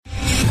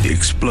the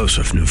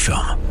explosive new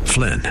film,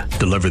 Flynn,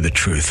 deliver the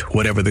truth,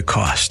 whatever the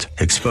cost,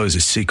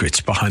 exposes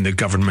secrets behind the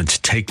government's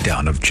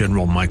takedown of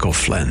General Michael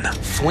Flynn.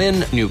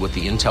 Flynn knew what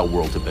the intel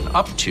world had been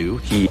up to.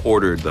 He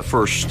ordered the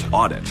first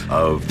audit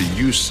of the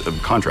use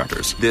of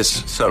contractors.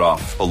 This set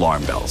off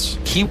alarm bells.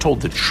 He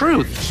told the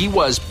truth. He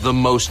was the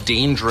most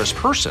dangerous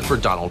person for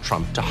Donald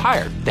Trump to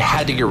hire. They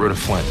had to get rid of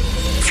Flynn.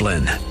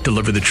 Flynn,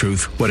 deliver the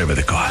truth, whatever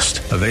the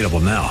cost. Available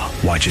now.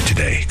 Watch it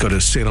today. Go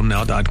to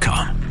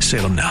salemnow.com.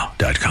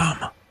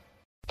 salemnow.com.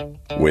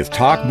 With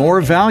talk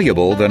more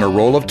valuable than a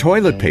roll of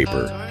toilet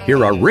paper,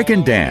 here are Rick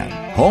and Dan,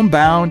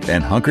 homebound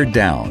and hunkered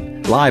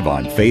down, live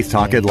on Faith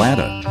Talk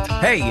Atlanta.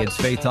 Hey, it's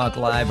Faith Talk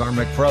Live. I'm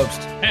Rick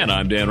Probst. And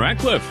I'm Dan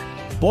Ratcliffe.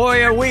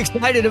 Boy, are we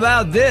excited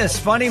about this.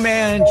 Funny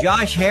man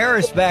Josh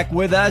Harris back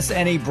with us,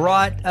 and he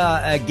brought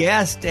a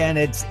guest, and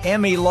it's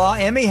Emmy Law.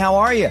 Emmy, how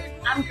are you?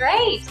 I'm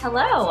great.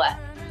 Hello.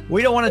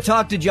 We don't want to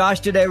talk to Josh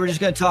today. We're just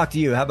going to talk to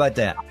you. How about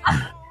that?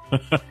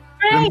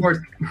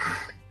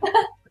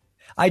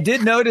 I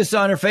did notice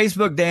on her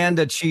Facebook, Dan,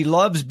 that she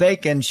loves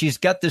bacon. She's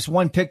got this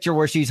one picture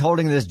where she's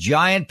holding this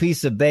giant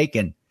piece of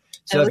bacon.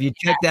 So if you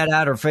check that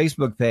out, her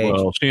Facebook page.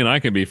 Well, she and I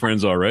can be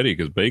friends already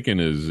because bacon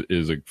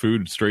is a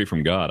food straight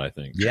from God, I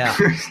think. Yeah.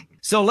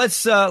 So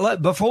let's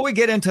before we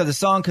get into the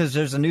song, because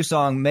there's a new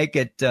song, "Make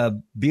It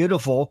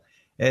Beautiful."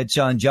 It's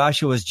on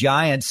Joshua's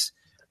Giants.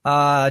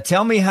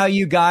 Tell me how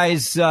you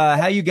guys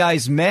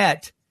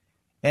met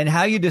and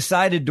how you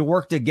decided to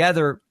work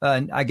together.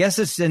 I guess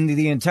it's in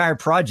the entire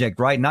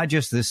project, right? Not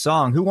just this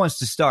song. Who wants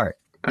to start?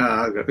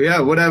 Yeah,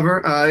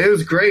 whatever. It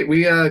was gret.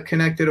 We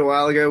connected a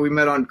while ago. We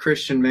met on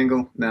Christian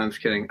Mingle. No, I'm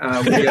just kidding.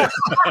 I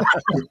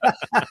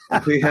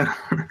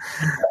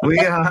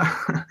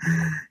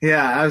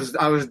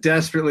was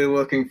desperately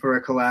looking for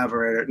a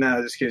collaborator.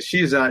 No, just kidding.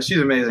 She's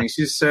amazing.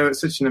 She's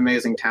such an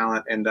amazing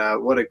talent, and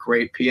what a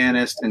great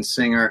pianist and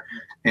singer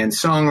and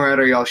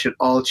songwriter. Y'all should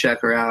all check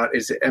her out.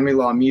 It's at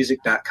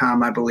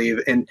emmylawmusic.com, I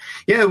believe. And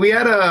yeah, we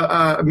had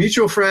a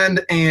mutual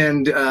friend,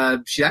 and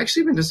she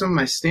actually been to some of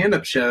my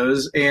stand-up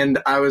shows, and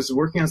I was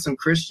working on some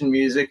Christian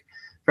music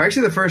for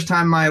actually the first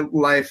time in my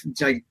life,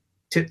 like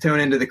tiptoeing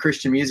into the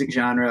Christian music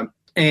genre.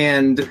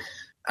 And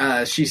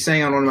she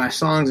sang on one of my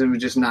songs and we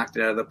just knocked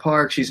it out of the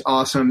park. She's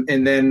awesome.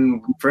 And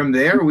then from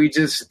there, we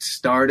just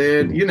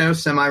started,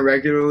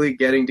 semi-regularly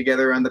getting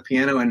together on the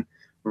piano and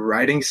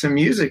writing some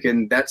music.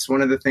 And that's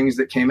one of the things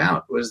that came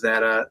out was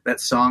that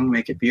song,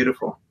 "Make It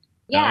Beautiful."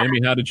 Yeah. Amy,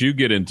 how did you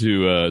get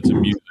into to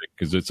music?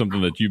 Is it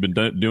something that you've been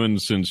doing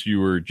since you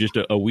were just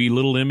a wee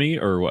little Emmy,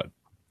 or what?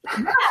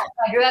 Yeah,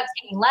 I grew up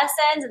taking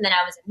lessons, and then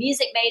I was a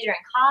music major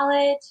in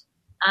college.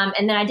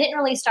 And then I didn't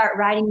really start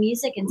writing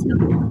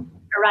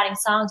writing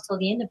songs till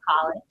the end of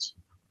college.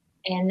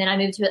 And then I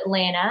moved to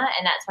Atlanta,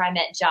 and that's where I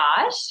met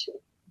Josh.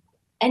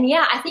 And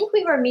yeah, I think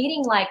we were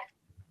meeting like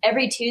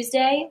every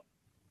Tuesday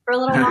for a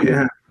little while.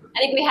 Yeah. I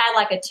think we had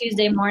like a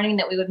Tuesday morning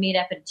that we would meet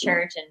up at a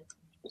church and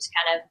just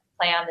kind of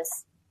play on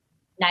this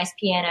nice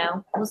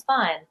piano. It was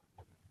fun.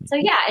 So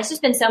yeah, it's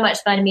just been so much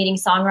fun meeting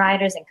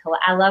songwriters, and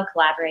I love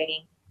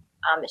collaborating.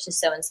 It's just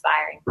so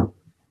inspiring.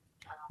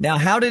 Now,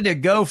 how did it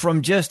go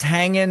from just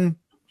hanging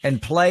and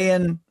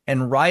playing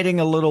and writing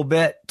a little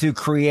bit to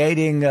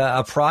creating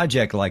a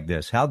project like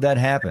this? How'd that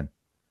happen?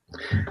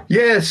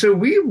 Yeah, so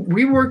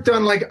we worked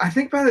on, like, I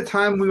think by the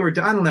time we were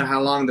done, I don't know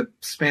how long the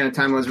span of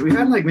time was. We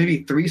had like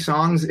maybe 3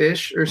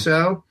 songs-ish or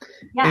so.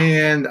 Yeah.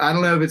 And I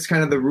don't know if it's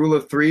kind of the rule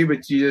of 3,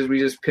 but we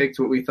just picked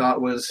what we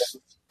thought was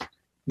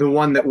the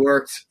one that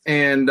worked.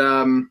 And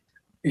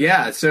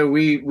yeah, so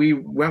we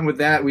went with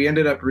that. We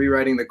ended up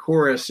rewriting the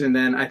chorus, and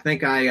then I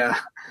think it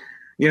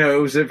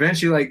was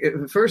eventually like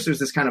at first there was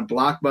this kind of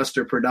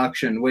blockbuster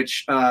production,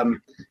 which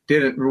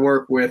didn't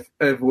work with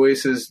a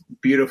voice as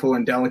beautiful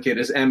and delicate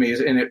as Emmy's,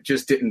 and it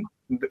just didn't.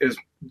 It was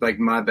like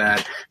my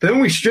bad. But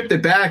then we stripped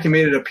it back and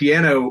made it a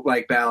piano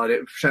like ballad.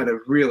 It sounded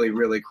really,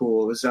 really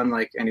cool. It was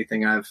unlike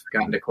anything I've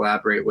gotten to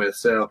collaborate with.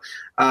 So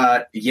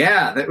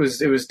yeah, it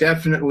was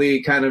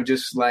definitely kind of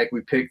just like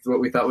we picked what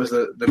we thought was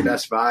the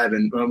best vibe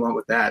and went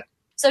with that.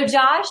 So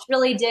Josh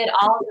really did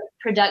all the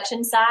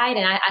production side,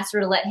 and I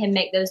sort of let him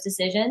make those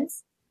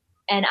decisions.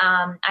 And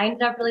I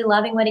ended up really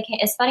loving what it came.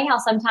 It's funny how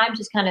sometimes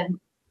just kind of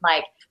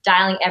like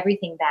dialing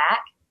everything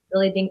back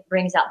really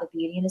brings out the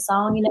beauty in a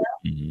song,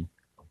 Mm-hmm.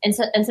 And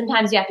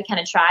sometimes you have to kind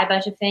of try a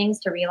bunch of things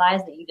to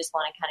realize that you just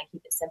want to kind of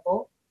keep it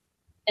simple.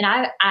 And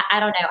I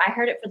don't know. I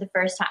heard it for the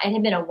first time. It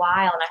had been a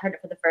while, and I heard it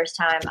for the first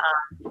time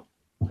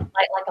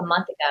like a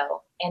month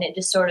ago, and it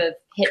just sort of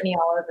hit me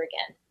all over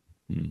again.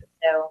 Mm.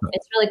 So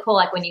it's really cool.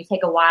 Like when you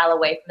take a while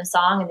away from a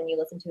song and then you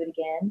listen to it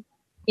again,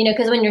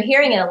 because when you're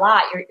hearing it a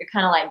lot, you're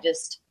kind of like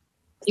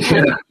you're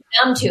kind of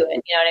numb to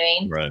it. You know what I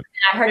mean? Right. And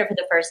I heard it for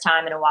the first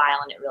time in a while,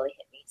 and it really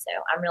hit me. So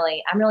I'm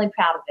really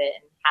proud of it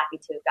and happy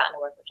to have gotten to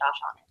work with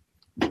Josh on it.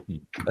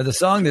 The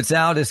song that's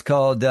out is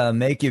called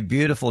 "Make It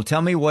Beautiful."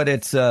 Tell me what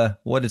it's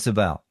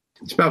about.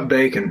 It's about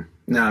bacon.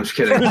 No, I'm just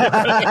kidding.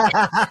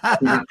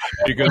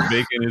 Because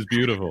bacon is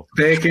beautiful.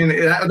 Bacon.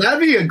 That'd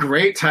be a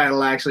great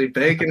title, actually.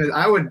 Bacon.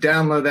 I would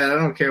download that. I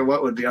don't care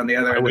what would be on the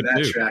other end of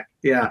that track.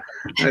 Yeah,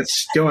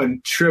 that's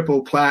going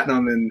triple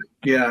platinum and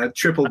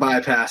triple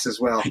bypass as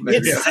well.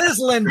 It's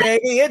sizzling,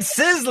 baby. It's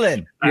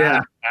sizzling.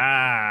 Yeah.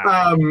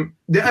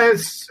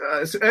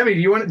 So Emmy, do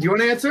you want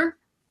to answer?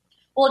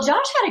 Well,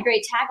 Josh had a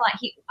great tagline.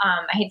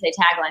 I hate to say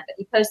tagline, but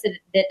he posted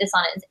this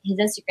on his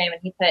Instagram, and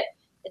he put,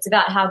 "It's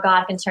about how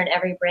God can turn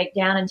every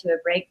breakdown into a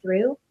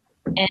breakthrough."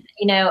 And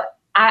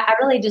I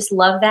really just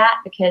love that,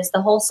 because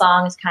the whole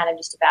song is kind of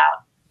just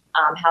about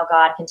how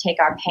God can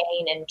take our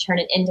pain and turn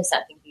it into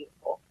something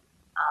beautiful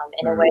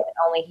in a way that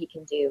only He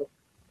can do.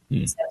 So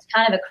it's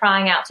kind of a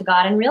crying out to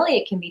God, and really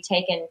it can be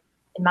taken,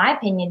 in my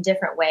opinion,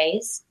 different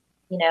ways.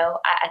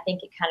 I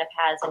think it kind of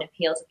has an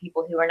appeal to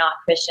people who are not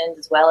Christians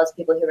as well as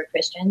people who are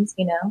Christians.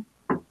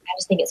 I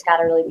just think it's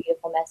got a really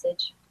beautiful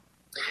message.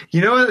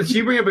 You know what?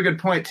 You bring up a good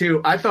point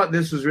too. I thought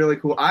this was really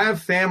cool. I have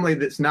family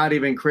that's not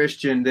even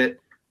Christian that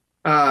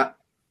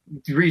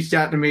reached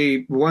out to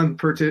me. One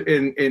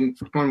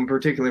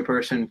particular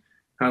person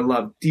I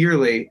love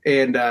dearly,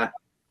 and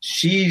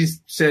she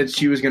said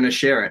she was going to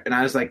share it, and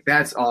I was like,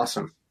 "That's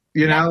awesome."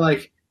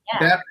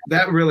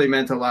 That really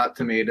meant a lot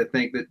to me, to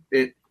think that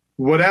it.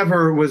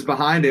 Whatever was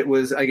behind it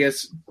was, I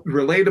guess,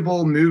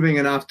 relatable, moving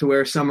enough to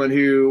where someone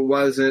who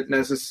wouldn't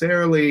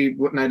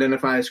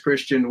identify as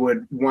Christian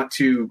would want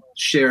to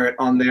share it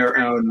on their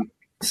own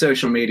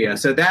social media.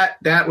 So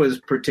that was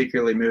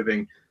particularly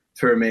moving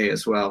for me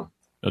as well.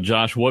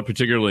 Josh, what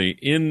particularly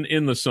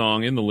in the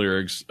song, in the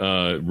lyrics,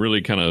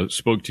 really kind of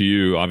spoke to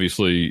you?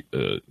 Obviously,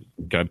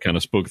 God kind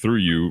of spoke through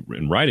you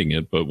in writing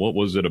it, but what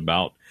was it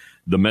about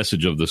the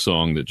message of the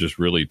song that just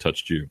really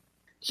touched you?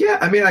 Yeah,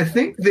 I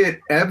think that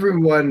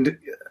everyone,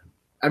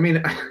 I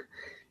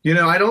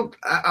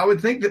would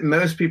think that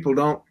most people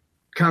don't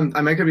come,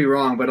 I could be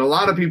wrong, but a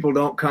lot of people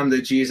don't come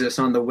to Jesus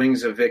on the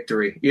wings of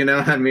victory. You know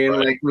what I mean?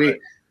 Right.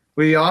 Like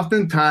we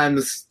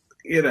oftentimes,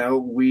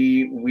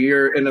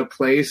 we're in a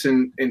place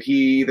and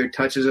He either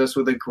touches us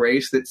with a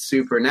grace that's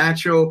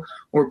supernatural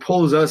or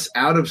pulls us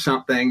out of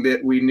something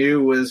that we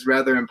knew was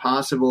rather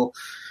impossible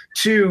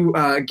to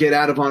get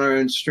out of on our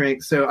own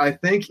strength. So I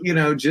think,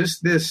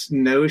 just this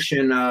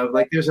notion of,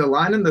 like, there's a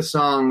line in the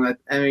song that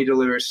Emmy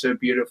delivers so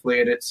beautifully,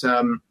 and it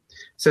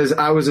says,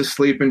 "I was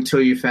asleep until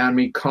you found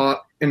me,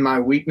 caught in my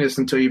weakness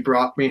until you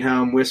brought me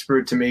home,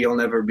 whispered to me, you'll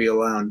never be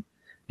alone."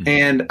 Mm-hmm.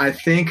 And I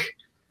think,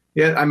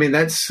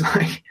 that's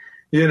like,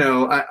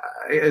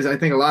 as I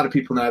think a lot of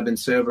people know, I've been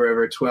sober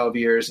over 12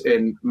 years,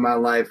 and my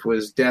life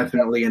was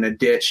definitely in a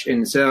ditch.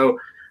 And so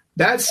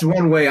that's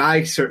one way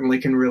I certainly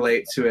can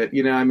relate to it.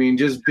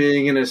 Just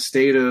being in a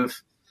state of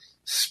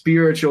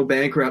spiritual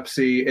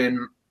bankruptcy and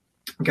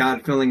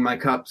God filling my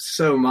cup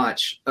so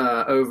much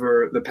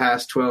over the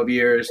past 12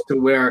 years, to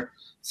where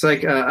it's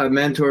like a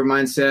mentor of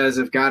mine says,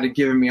 if God had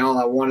given me all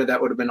I wanted,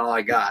 that would have been all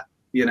I got,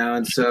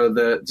 And so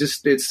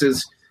it's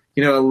just,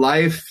 a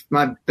life,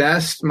 my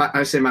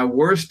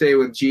worst day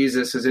with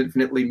Jesus is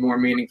infinitely more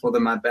meaningful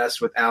than my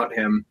best without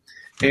Him.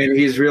 And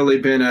He's really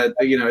been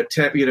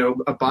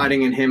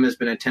abiding in Him has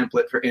been a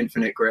template for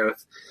infinite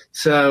growth.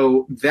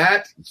 So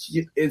that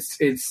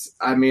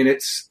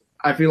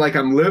I feel like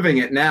I'm living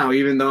it now,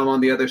 even though I'm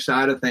on the other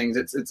side of things.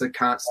 It's a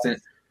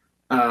constant,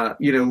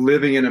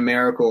 living in a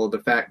miracle. The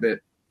fact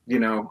that,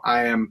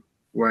 I am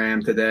where I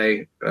am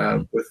today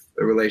with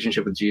a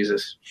relationship with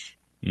Jesus.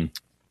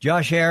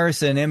 Josh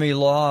Harris and Emmy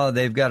Law,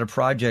 they've got a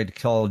project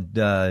called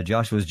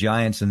Joshua's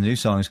Giants, and the new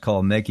song is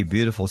called Make You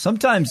Beautiful.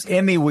 Sometimes,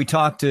 Emmy, we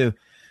talk to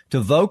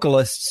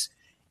vocalists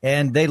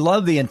and they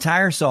love the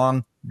entire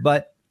song,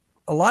 but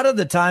a lot of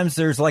the times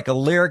there's like a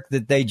lyric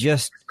that they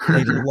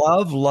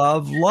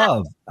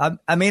love.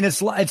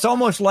 It's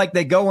almost like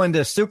they go into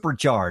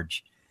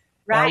supercharge.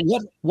 Right.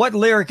 What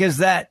lyric is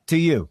that to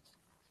you?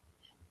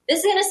 This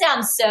is going to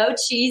sound so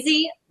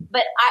cheesy,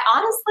 but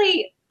I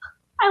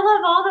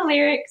love all the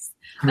lyrics,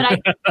 but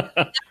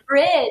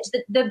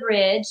the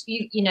bridge,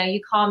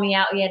 you call me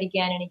out yet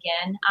again and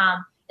again.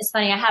 It's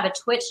funny. I have a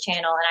Twitch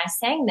channel and I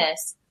sang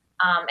this.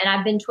 And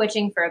I've been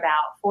twitching for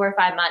about 4 or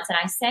 5 months, and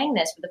I sang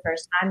this for the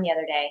first time the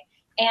other day,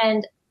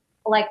 and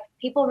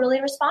people really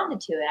responded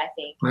to it, I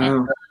think. Wow.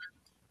 And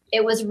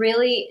it was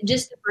really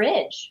just the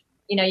bridge.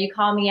 You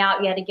call me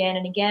out yet again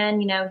and again.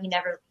 He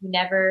never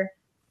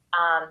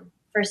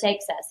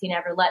forsakes us. He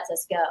never lets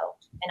us go.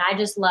 And I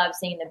just love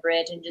singing the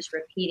bridge and just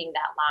repeating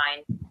that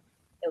line.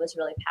 It was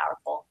really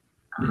powerful.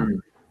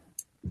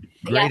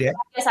 I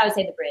guess I would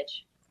say the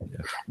bridge.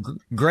 Yeah.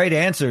 Great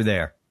answer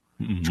there.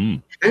 Mm-hmm.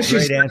 And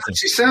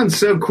she sounds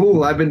so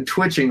cool. I've been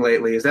twitching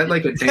lately. Is that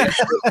like a dance?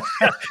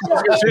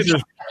 Also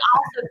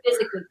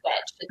physically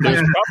twitch.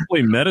 There's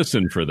probably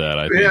medicine for that,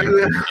 I think.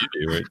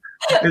 Right?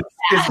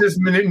 It's this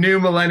new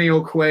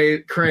millennial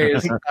craze.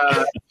 It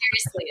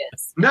seriously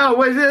is.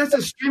 No, it's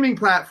a streaming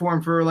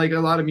platform for like a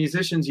lot of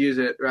musicians use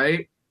it,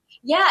 right?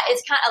 Yeah,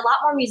 it's a lot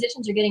more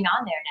musicians are getting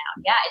on there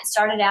now. Yeah, it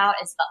started out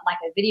as like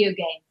a video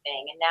game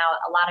thing, and now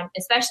a lot of,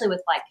 especially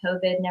with like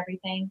COVID and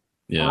everything.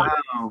 Yeah,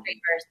 wow.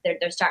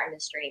 They're starting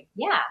to stream.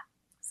 Yeah,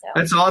 so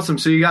that's awesome.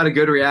 So you got a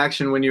good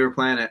reaction when you were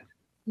playing it.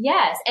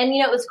 Yes, and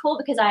it was cool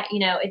because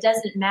it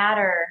doesn't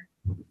matter.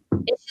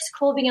 It's just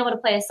cool being able to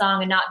play a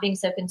song and not being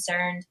so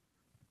concerned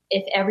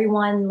if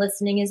everyone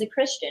listening is a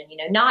Christian,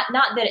 not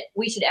that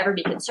we should ever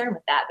be concerned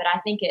with that, but I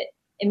think it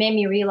made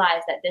me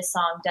realize that this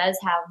song does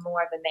have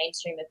more of a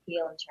mainstream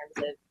appeal in terms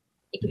of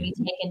it can be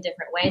taken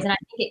different ways. And I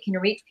think it can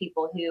reach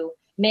people who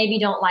maybe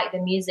don't like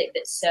the music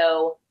that's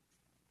so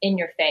in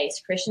your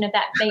face Christian, if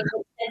that makes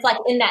sense. It's like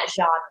in that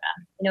genre.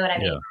 You know what I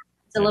mean? Yeah.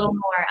 It's a little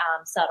more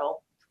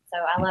subtle. So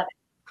I love it.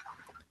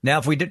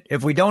 Now,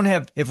 if we don't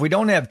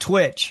have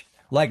Twitch,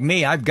 like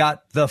me, I've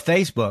got the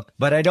Facebook,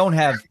 but I don't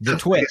have the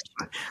Twitch.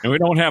 And we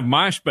don't have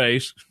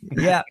MySpace.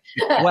 Yeah.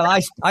 Well,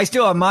 I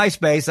still have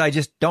MySpace. I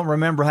just don't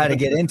remember how to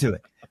get into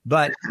it.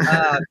 But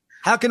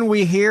how can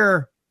we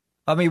hear?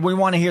 I mean, we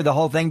want to hear the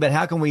whole thing, but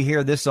how can we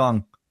hear this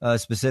song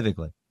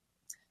specifically?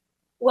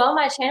 Well,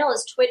 my channel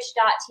is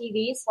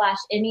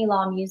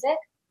twitch.tv/EmmyLawMusic.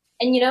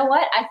 And you know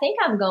what? I think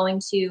I'm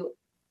going to,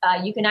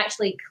 you can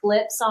actually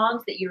clip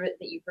songs that you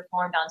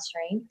performed on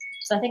stream.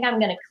 So I think I'm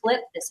going to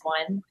clip this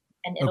one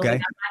and it'll be on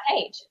my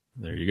page.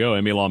 There you go,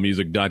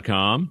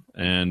 EmmyLawMusic.com.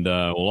 And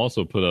we'll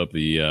also put up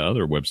the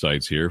other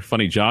websites here,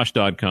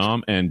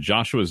 funnyjosh.com and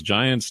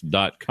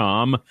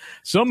joshuasgiants.com.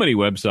 So many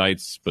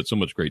websites, but so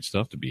much great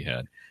stuff to be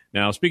had.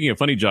 Now, speaking of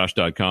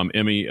funnyjosh.com,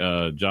 Emmy,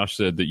 Josh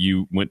said that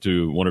you went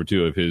to one or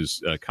two of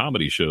his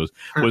comedy shows.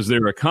 Was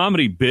there a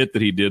comedy bit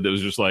that he did that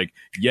was just like,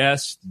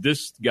 yes,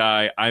 this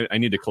guy, I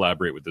need to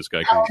collaborate with this guy?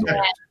 He has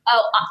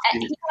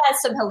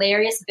some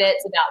hilarious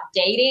bits about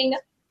dating.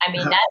 I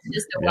mean, that's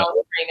just a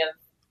wellspring of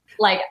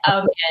like,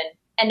 oh man.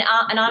 And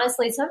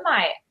honestly, some of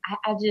my,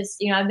 I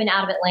just, I've been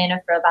out of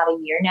Atlanta for about a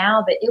year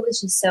now, but it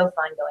was just so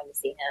fun going to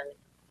see him.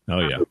 Oh,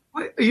 yeah.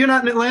 Wait, you're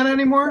not in Atlanta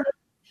anymore?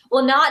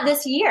 Well, not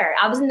this year.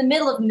 I was in the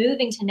middle of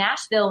moving to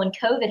Nashville when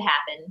COVID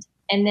happened.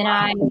 And then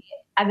I've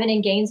been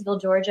in Gainesville,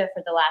 Georgia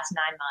for the last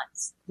 9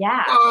 months.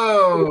 Yeah.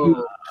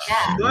 Oh.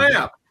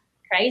 Yeah.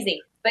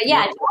 Crazy. But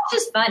yeah, Josh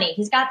is funny.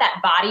 He's got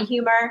that body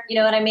humor. You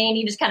know what I mean?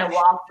 He just kind of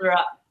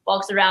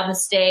walks around the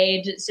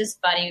stage. It's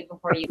just funny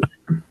before he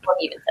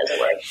even says a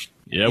word.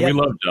 Yeah, we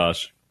love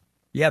Josh.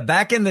 Yeah,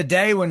 back in the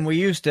day when we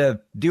used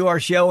to do our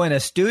show in a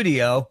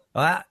studio,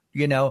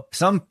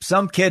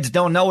 some kids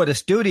don't know what a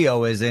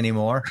studio is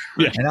anymore.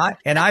 Yeah.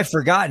 And I've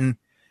forgotten,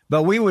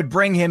 but we would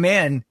bring him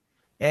in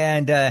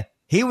and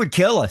he would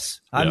kill us.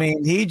 I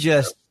mean, he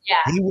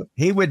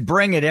would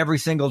bring it every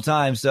single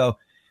time. So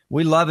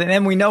we love it.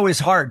 And we know his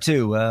heart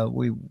too.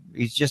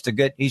 He's just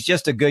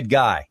a good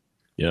guy.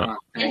 Yeah.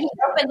 And he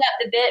opened up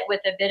the bit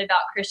with a bit about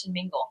Christian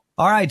Mingle.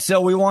 All right.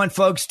 So we want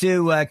folks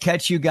to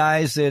catch you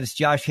guys. It's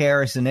Josh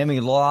Harris and Emmy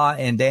Law,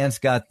 and Dan's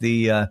got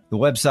the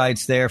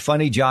websites there.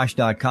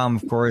 Funnyjosh.com,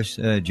 of course,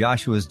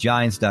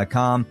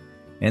 joshuasgiants.com.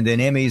 And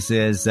then Emmy's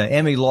is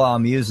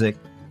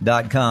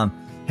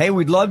EmmyLawMusic.com. Hey,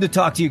 we'd love to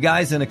talk to you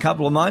guys in a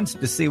couple of months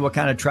to see what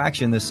kind of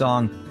traction this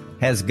song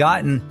has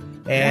gotten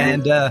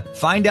and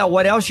find out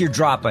what else you're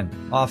dropping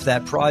off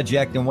that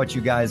project and what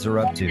you guys are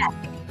up to.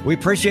 We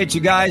appreciate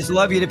you guys.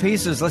 Love you to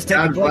pieces. Let's take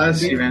a break. God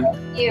bless you, man.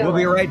 We'll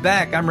be right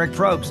back. I'm Rick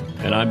Probst.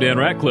 And I'm Dan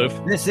Ratcliffe.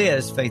 This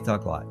is Faith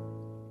Talk Live.